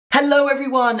Hello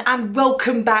everyone and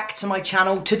welcome back to my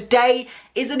channel. Today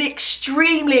is an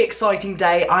extremely exciting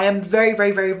day. I am very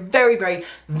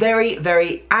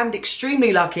and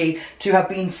extremely lucky to have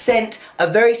been sent a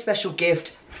very special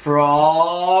gift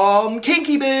from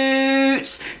Kinky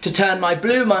Boots to turn my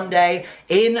Blue Monday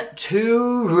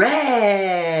into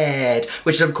red,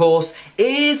 which of course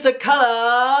is the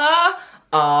colour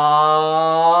of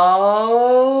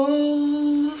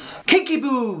Kinky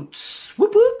Boots.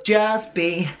 Whoop whoop. Just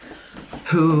be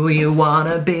who you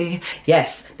wanna be.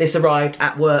 Yes, this arrived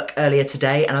at work earlier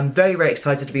today and I'm very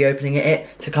excited to be opening it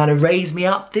to kind of raise me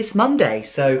up this Monday.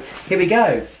 So here we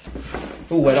go.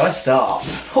 Oh, where do I start?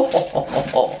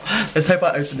 Let's hope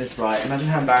I open this right. Imagine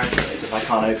how embarrassing it is if I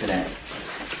can't open it.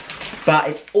 But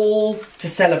it's all to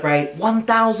celebrate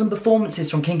 1,000 performances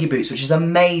from Kinky Boots, which is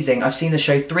amazing. I've seen the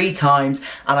show 3 times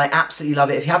and I absolutely love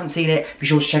it. If you haven't seen it, be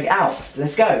sure to check it out.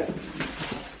 Let's go.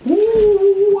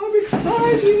 Ooh, I'm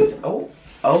excited. Oh,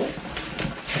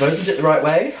 have I opened it the right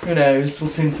way? Who knows, we'll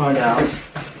soon find out.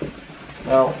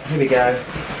 Well, here we go.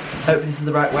 Hopefully this is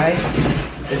the right way.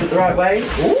 Is it the right way?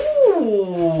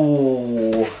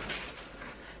 Ooh.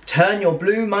 Turn your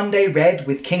Blue Monday red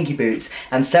with Kinky Boots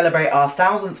and celebrate our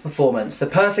 1,000th performance. The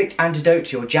perfect antidote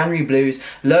to your January blues.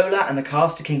 Lola and the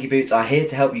cast of Kinky Boots are here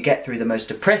to help you get through the most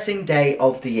depressing day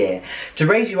of the year. To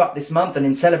raise you up this month and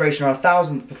in celebration of our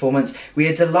 1,000th performance, we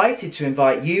are delighted to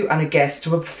invite you and a guest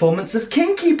to a performance of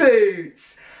Kinky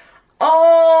Boots.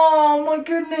 Oh my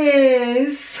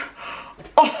goodness.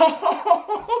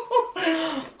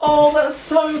 Oh, that's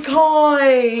so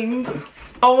kind.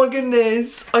 Oh my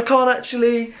goodness, I can't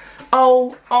actually,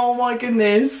 oh my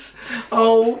goodness,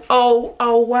 oh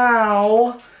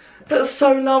wow, that's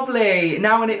so lovely.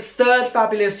 Now in its 3rd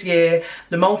fabulous year,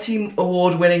 the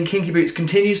multi-award winning Kinky Boots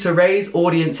continues to raise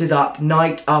audiences up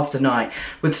night after night,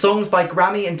 with songs by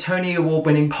Grammy and Tony Award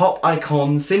winning pop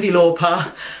icon Cyndi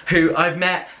Lauper, who I've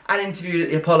met and interviewed at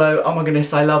the Apollo. Oh my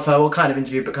goodness, I love her. Well, kind of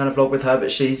interviewed, but kind of vlog with her,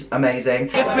 but she's amazing.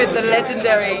 Just with the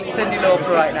legendary Cyndi Lauper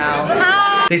right now. Hi.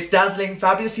 This dazzling,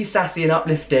 fabulously sassy and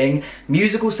uplifting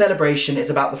musical celebration is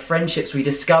about the friendships we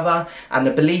discover and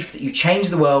the belief that you change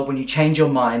the world when you change your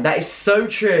mind. That is so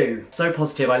true. So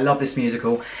positive. I love this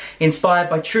musical. Inspired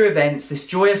by true events, this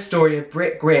joyous story of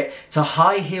Brit Grit to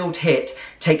high-heeled hit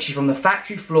takes you from the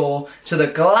factory floor to the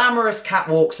glamorous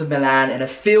catwalks of Milan in a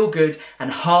feel-good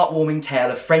and heartwarming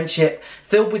tale of friendship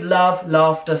filled with love,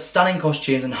 laughter, stunning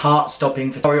costumes and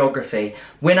heart-stopping choreography.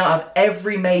 Winner of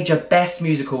every major Best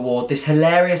Musical award, this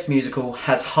hilarious musical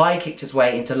has high-kicked its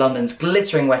way into London's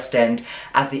glittering West End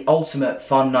as the ultimate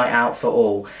fun night out for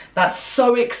all. That's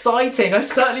so exciting. I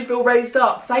certainly feel raised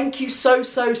up. Thank you so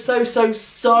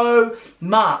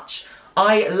much.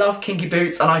 I love Kinky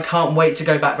Boots and I can't wait to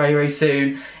go back very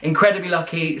soon. Incredibly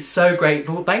lucky, so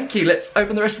grateful. Thank you. Let's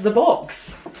open the rest of the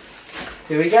box.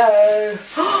 Here we go.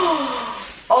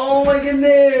 Oh my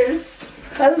goodness.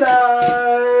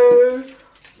 Hello.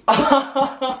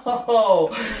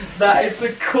 Oh, that is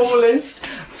the coolest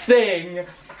thing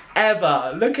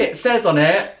ever. Look, it says on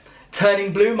it,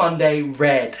 turning Blue Monday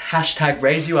red. Hashtag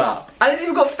raise you up. And it's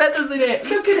even got feathers in it.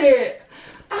 Look at it.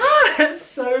 Ah, it's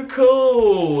so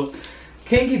cool.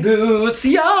 Kinky Boots,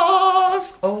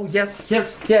 yes! Oh, yes.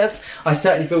 I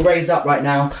certainly feel raised up right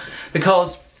now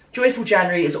because Joyful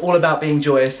January is all about being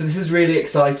joyous, so this is really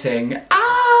exciting.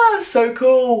 Ah, so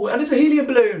cool. And it's a helium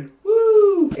balloon.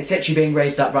 Woo! It's literally being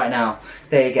raised up right now.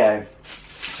 There you go.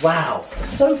 Wow,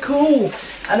 so cool.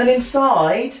 And then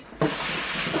inside,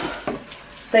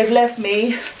 they've left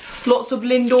me lots of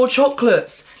Lindor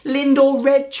chocolates. Lindor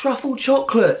red truffle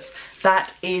chocolates.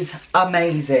 That is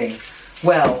amazing.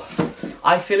 Well,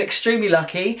 I feel extremely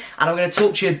lucky and I'm going to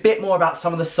talk to you a bit more about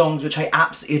some of the songs which I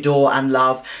absolutely adore and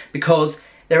love because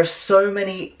there are so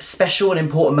many special and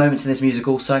important moments in this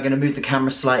musical, so I'm going to move the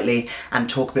camera slightly and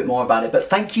talk a bit more about it. But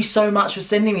thank you so much for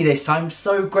sending me this. I'm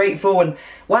so grateful and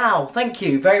wow, thank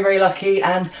you. Very lucky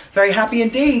and very happy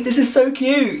indeed. This is so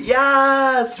cute.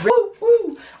 Yes! Woo,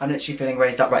 woo. I'm literally feeling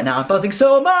raised up right now. I'm buzzing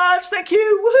so much. Thank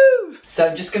you. Woohoo! So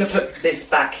I'm just going to put this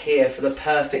back here for the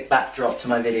perfect backdrop to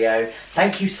my video.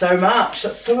 Thank you so much.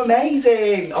 That's so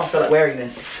amazing. Oh, I feel like wearing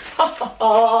this.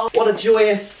 What a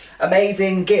joyous,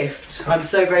 amazing gift. I'm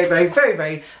so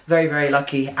very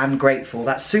lucky and grateful.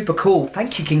 That's super cool.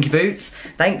 Thank you, Kinky Boots.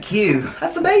 Thank you.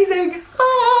 That's amazing.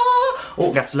 Oh, I'm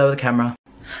gonna have to lower the camera.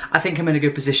 I think I'm in a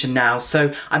good position now,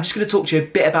 so I'm just going to talk to you a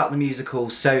bit about the musical.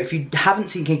 So if you haven't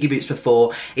seen Kinky Boots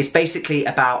before, it's basically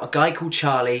about a guy called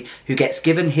Charlie who gets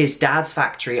given his dad's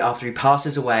factory after he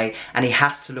passes away and he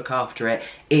has to look after it.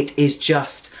 It is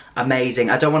just amazing.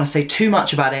 I don't want to say too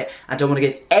much about it. I don't want to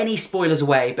give any spoilers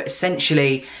away, but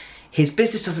essentially his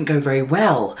business doesn't go very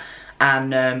well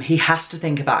and he has to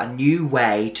think about a new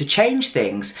way to change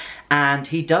things. And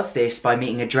he does this by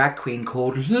meeting a drag queen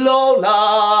called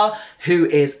Lola, who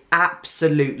is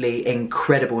absolutely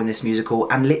incredible in this musical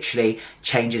and literally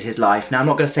changes his life. Now, I'm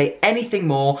not going to say anything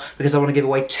more because I want to give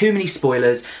away too many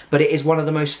spoilers, but it is one of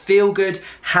the most feel-good,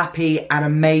 happy and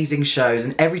amazing shows.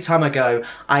 And every time I go,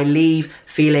 I leave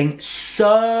feeling so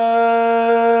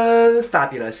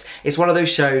fabulous. It's one of those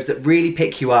shows that really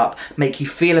pick you up, make you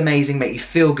feel amazing, make you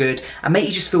feel good, and make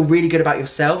you just feel really good about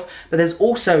yourself. But there's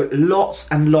also lots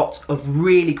and lots of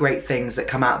really great things that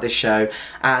come out of this show,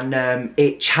 and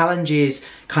it challenges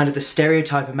kind of the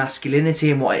stereotype of masculinity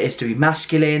and what it is to be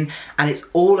masculine, and it's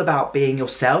all about being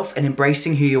yourself and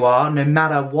embracing who you are, no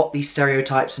matter what these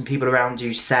stereotypes and people around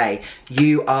you say.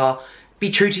 Be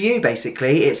true to you,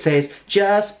 basically. It says,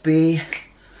 just be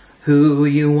who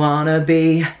you wanna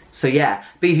be. So yeah,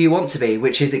 be who you want to be,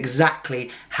 which is exactly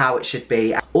how it should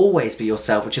be. Always be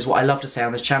yourself, which is what I love to say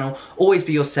on this channel. Always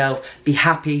be yourself, be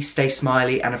happy, stay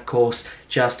smiley, and of course,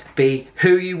 just be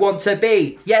who you want to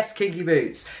be. Yes, Kinky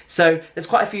Boots. So there's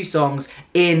quite a few songs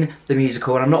in the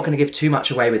musical, and I'm not gonna give too much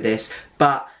away with this,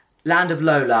 but Land of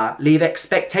Lola, leave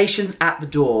expectations at the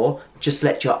door, just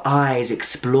let your eyes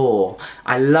explore.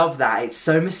 I love that. It's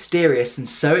so mysterious and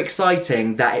so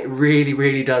exciting that it really,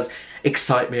 really does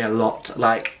excite me a lot.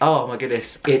 Like, oh my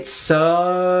goodness, it's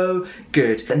so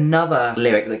good. Another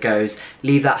lyric that goes,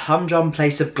 leave that humdrum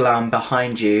place of glum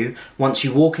behind you. Once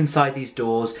you walk inside these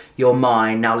doors, you're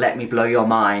mine, now let me blow your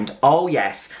mind. Oh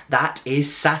yes, that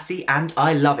is sassy and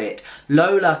I love it.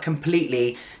 Lola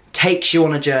completely takes you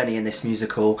on a journey in this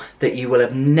musical that you will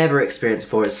have never experienced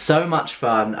before. It's so much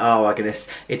fun. Oh my goodness,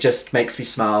 it just makes me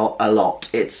smile a lot.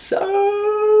 It's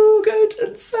so good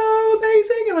and so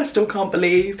amazing, and I still can't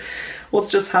believe what's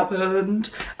just happened.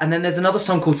 And then there's another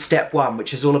song called Step One,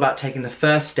 which is all about taking the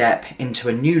first step into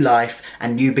a new life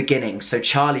and new beginnings. So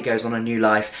Charlie goes on a new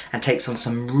life and takes on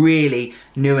some really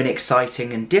new and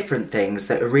exciting and different things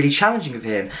that are really challenging for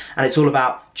him. And it's all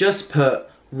about just put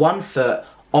one foot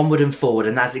onward and forward,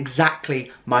 and that's exactly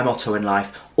my motto in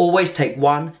life. Always take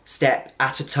one step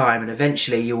at a time and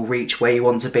eventually you'll reach where you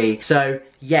want to be. So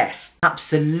yes,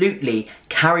 absolutely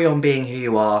carry on being who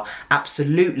you are,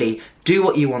 absolutely do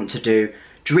what you want to do,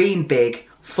 dream big,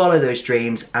 follow those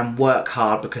dreams and work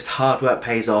hard, because hard work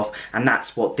pays off, and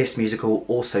that's what this musical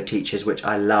also teaches, which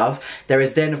I love. There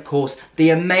is then of course the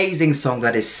amazing song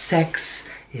that is Sex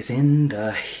is in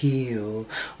the Heel.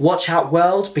 Watch out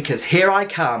world, because here I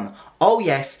come. Oh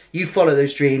yes, you follow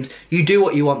those dreams, you do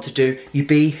what you want to do, you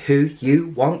be who you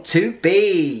want to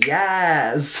be,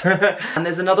 yes! And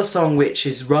there's another song which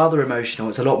is rather emotional,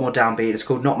 it's a lot more downbeat, it's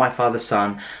called Not My Father's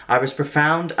Son. I was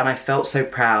profound and I felt so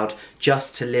proud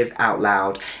just to live out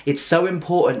loud. It's so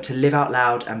important to live out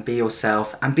loud and be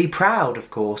yourself and be proud, of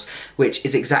course, which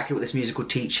is exactly what this musical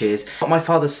teaches. Not My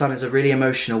Father's Son is a really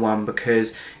emotional one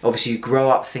because obviously you grow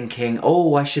up thinking,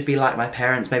 oh, I should be like my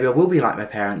parents, maybe I will be like my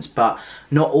parents, but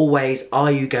not always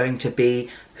are you going to be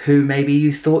who maybe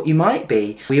you thought you might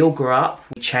be. We all grow up,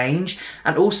 we change,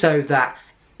 and also that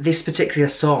this particular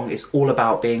song is all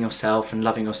about being yourself and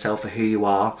loving yourself for who you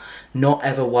are, not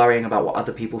ever worrying about what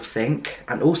other people think.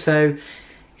 And also,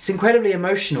 it's incredibly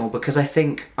emotional because I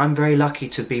think I'm very lucky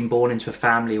to have been born into a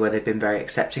family where they've been very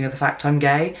accepting of the fact I'm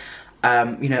gay.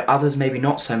 You know, others maybe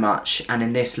not so much, and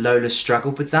in this Lola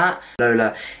struggled with that.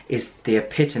 Lola is the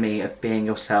epitome of being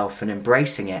yourself and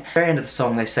embracing it. At the very end of the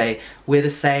song they say, we're the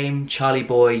same, Charlie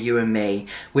boy, you and me,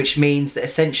 which means that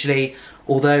essentially,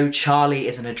 although Charlie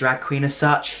isn't a drag queen as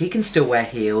such, he can still wear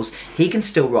heels, he can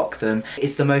still rock them.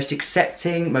 It's the most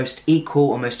accepting, most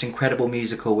equal and most incredible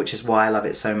musical, which is why I love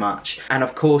it so much. And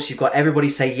of course you've got Everybody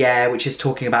Say Yeah, which is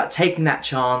talking about taking that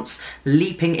chance,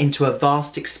 leaping into a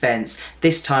vast expense.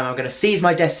 This time I'm going to seize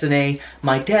my destiny,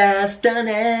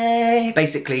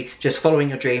 basically just following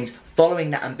your dreams, following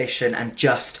that ambition and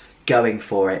just going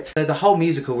for it. So the whole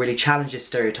musical really challenges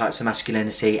stereotypes of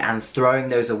masculinity and throwing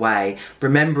those away,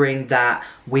 remembering that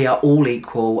we are all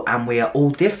equal and we are all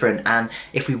different, and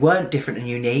if we weren't different and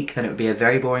unique then it would be a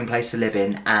very boring place to live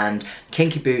in, and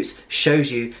Kinky Boots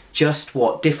shows you just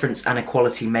what difference and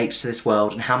equality makes to this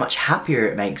world and how much happier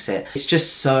it makes it. It's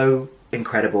just so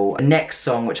incredible. The next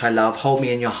song, which I love, Hold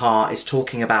Me in Your Heart, is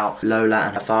talking about Lola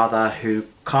and her father who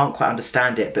can't quite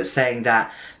understand it, but saying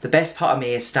that the best part of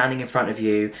me is standing in front of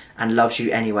you and loves you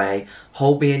anyway.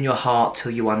 Hold me in your heart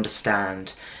till you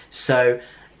understand. So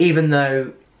even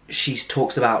though she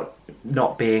talks about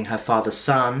not being her father's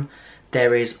son,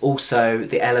 there is also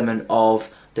the element of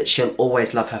that she'll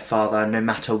always love her father no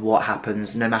matter what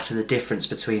happens, no matter the difference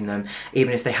between them,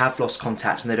 even if they have lost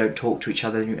contact and they don't talk to each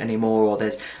other anymore, or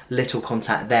there's little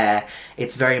contact there.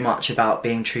 It's very much about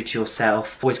being true to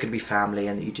yourself, always going to be family,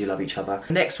 and that you do love each other.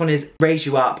 The next one is raise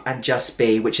you up and just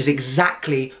be, which is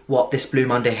exactly what this Blue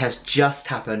Monday has just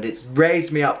happened. It's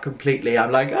raised me up completely.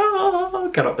 I'm like, oh,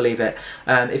 cannot believe it.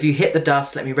 If you hit the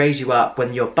dust, let me raise you up.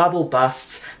 When your bubble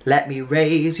busts, let me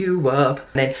raise you up.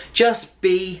 And then just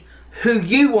be who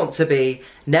you want to be.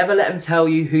 Never let them tell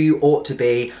you who you ought to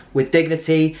be. With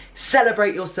dignity,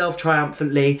 celebrate yourself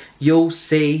triumphantly. You'll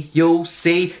see, you'll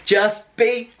see. Just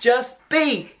be,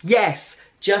 yes.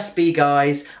 Just Be,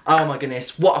 guys. Oh my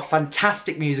goodness, what a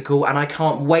fantastic musical, and I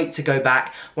can't wait to go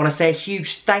back. I want to say a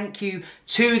huge thank you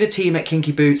to the team at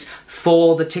Kinky Boots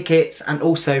for the tickets and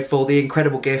also for the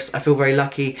incredible gifts. I feel very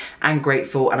lucky and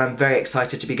grateful, and I'm very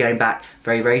excited to be going back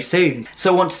very, very soon.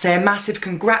 So I want to say a massive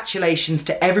congratulations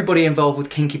to everybody involved with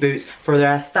Kinky Boots for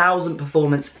their 1,000th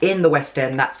performance in the West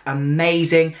End. That's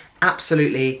amazing.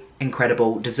 Absolutely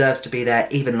incredible. Deserves to be there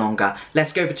even longer.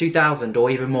 Let's go for 2,000 or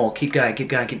even more. Keep going, keep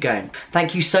going, keep going.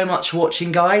 Thank you so much for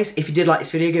watching, guys. If you did like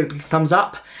this video, give it a big thumbs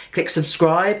up. Click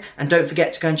subscribe, and don't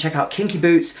forget to go and check out Kinky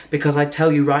Boots, because I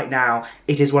tell you right now,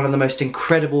 it is one of the most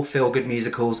incredible feel-good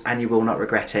musicals, and you will not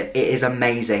regret it. It is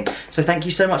amazing. So thank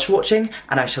you so much for watching,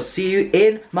 and I shall see you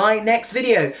in my next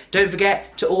video. Don't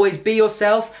forget to always be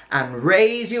yourself and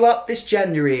raise you up this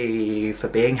January for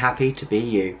being happy to be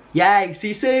you. Yay, see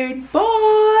you soon.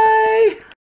 Bye.